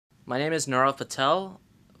My name is Nirav Patel.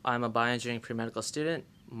 I'm a bioengineering pre-medical student.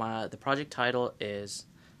 The project title is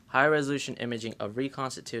High-Resolution Imaging of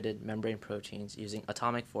Reconstituted Membrane Proteins Using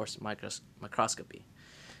Atomic Force Microscopy.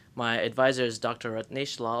 My advisor is Dr.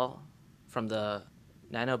 Ratnesh Lal from the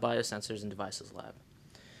Nanobiosensors and Devices Lab.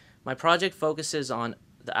 My project focuses on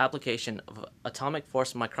the application of atomic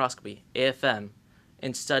force microscopy, AFM,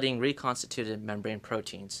 in studying reconstituted membrane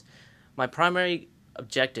proteins. My primary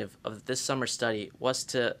objective of this summer study was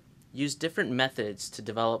to use different methods to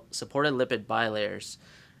develop supported lipid bilayers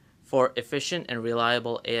for efficient and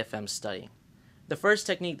reliable AFM study. The first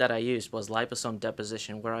technique that I used was liposome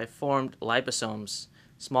deposition, where I formed liposomes,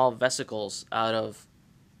 small vesicles, out of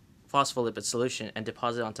phospholipid solution and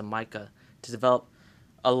deposited onto mica to develop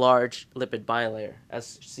a large lipid bilayer,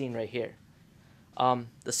 as seen right here.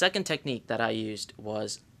 The second technique that I used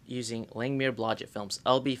was using Langmuir blodgett films,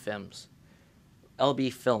 LB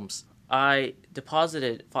films. I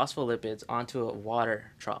deposited phospholipids onto a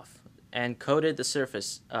water trough and coated the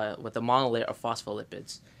surface with a monolayer of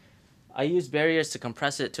phospholipids. I used barriers to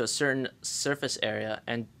compress it to a certain surface area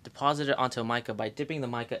and deposit it onto a mica by dipping the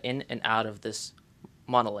mica in and out of this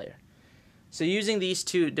monolayer. So using these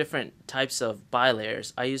two different types of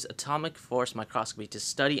bilayers, I used atomic force microscopy to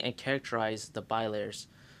study and characterize the bilayers.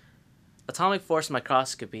 Atomic force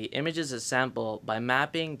microscopy images a sample by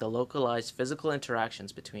mapping the localized physical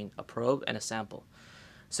interactions between a probe and a sample.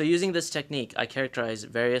 So using this technique, I characterized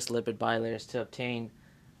various lipid bilayers to obtain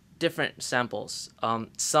different samples.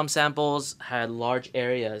 Some samples had large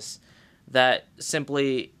areas that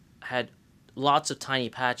simply had lots of tiny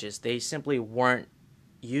patches. They simply weren't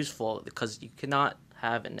useful because you cannot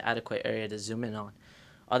have an adequate area to zoom in on.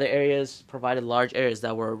 Other areas provided large areas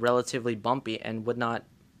that were relatively bumpy and would not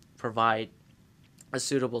provide a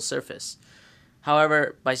suitable surface.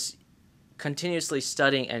 However, by continuously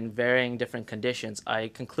studying and varying different conditions, I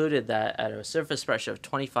concluded that at a surface pressure of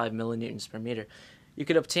 25 millinewtons per meter, you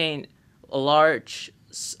could obtain a large,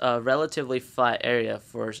 relatively flat area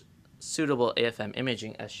for suitable AFM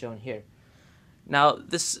imaging, as shown here. Now,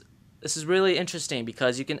 this is really interesting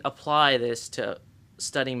because you can apply this to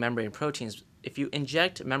studying membrane proteins. If you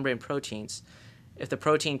inject membrane proteins, if the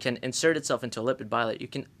protein can insert itself into a lipid bilayer, you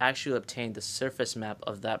can actually obtain the surface map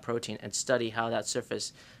of that protein and study how that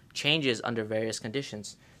surface changes under various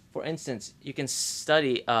conditions. For instance, you can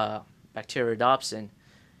study bacteriorhodopsin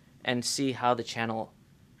and see how the channel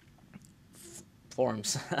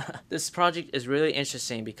forms. This project is really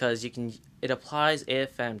interesting because it applies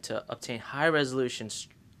AFM to obtain high-resolution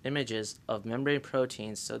images of membrane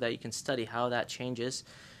proteins so that you can study how that changes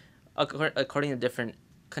according to different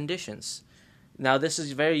conditions. Now, this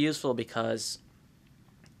is very useful because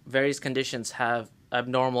various conditions have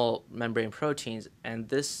abnormal membrane proteins, and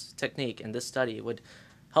this technique and this study would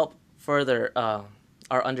help further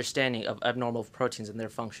our understanding of abnormal proteins and their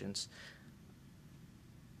functions.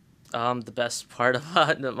 The best part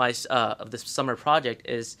of this summer project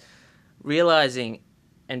is realizing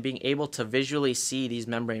and being able to visually see these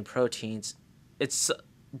membrane proteins. It's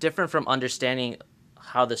different from understanding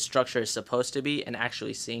how the structure is supposed to be and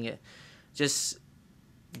actually seeing it. Just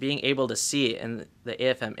being able to see it in the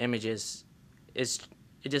AFM images it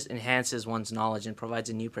just enhances one's knowledge and provides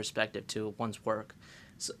a new perspective to one's work.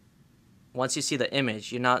 So once you see the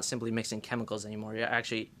image, you're not simply mixing chemicals anymore. You're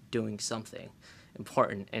actually doing something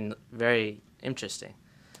important and very interesting.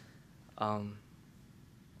 I'd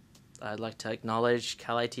like to acknowledge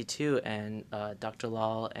Calit2 and Dr.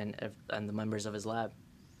 Lal and the members of his lab.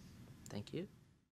 Thank you.